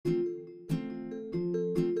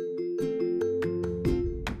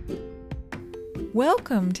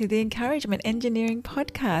Welcome to the Encouragement Engineering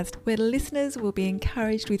Podcast, where listeners will be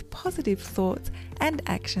encouraged with positive thoughts and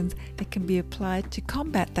actions that can be applied to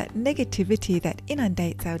combat that negativity that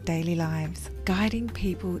inundates our daily lives, guiding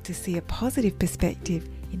people to see a positive perspective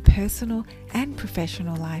in personal and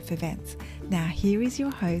professional life events. Now here is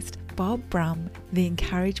your host, Bob Brum, the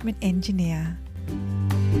Encouragement Engineer.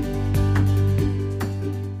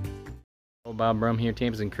 Bob Brum here,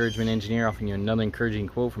 Tampa's Encouragement Engineer, offering you another encouraging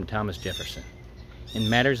quote from Thomas Jefferson. In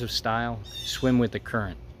matters of style, swim with the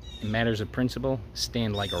current. In matters of principle,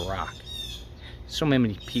 stand like a rock. So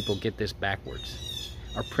many people get this backwards.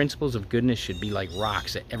 Our principles of goodness should be like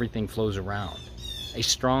rocks that everything flows around, a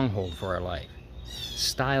stronghold for our life.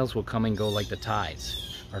 Styles will come and go like the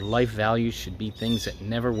tides. Our life values should be things that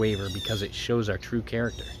never waver because it shows our true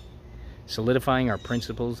character. Solidifying our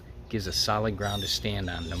principles gives us solid ground to stand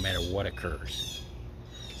on no matter what occurs.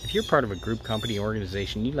 If you're part of a group, company,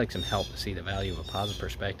 organization, you'd like some help to see the value of a positive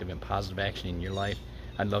perspective and positive action in your life,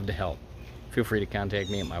 I'd love to help. Feel free to contact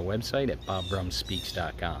me at my website at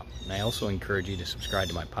bobbrumspeaks.com. And I also encourage you to subscribe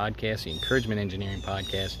to my podcast, the Encouragement Engineering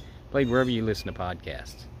Podcast, played wherever you listen to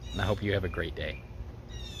podcasts. And I hope you have a great day.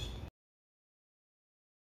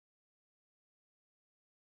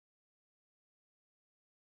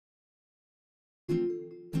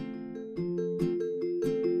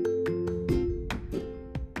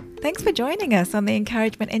 Thanks for joining us on the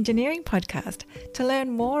Encouragement Engineering Podcast. To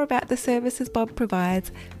learn more about the services Bob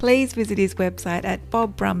provides, please visit his website at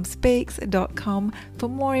bobbrumspeaks.com for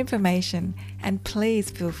more information. And please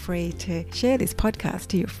feel free to share this podcast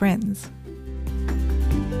to your friends.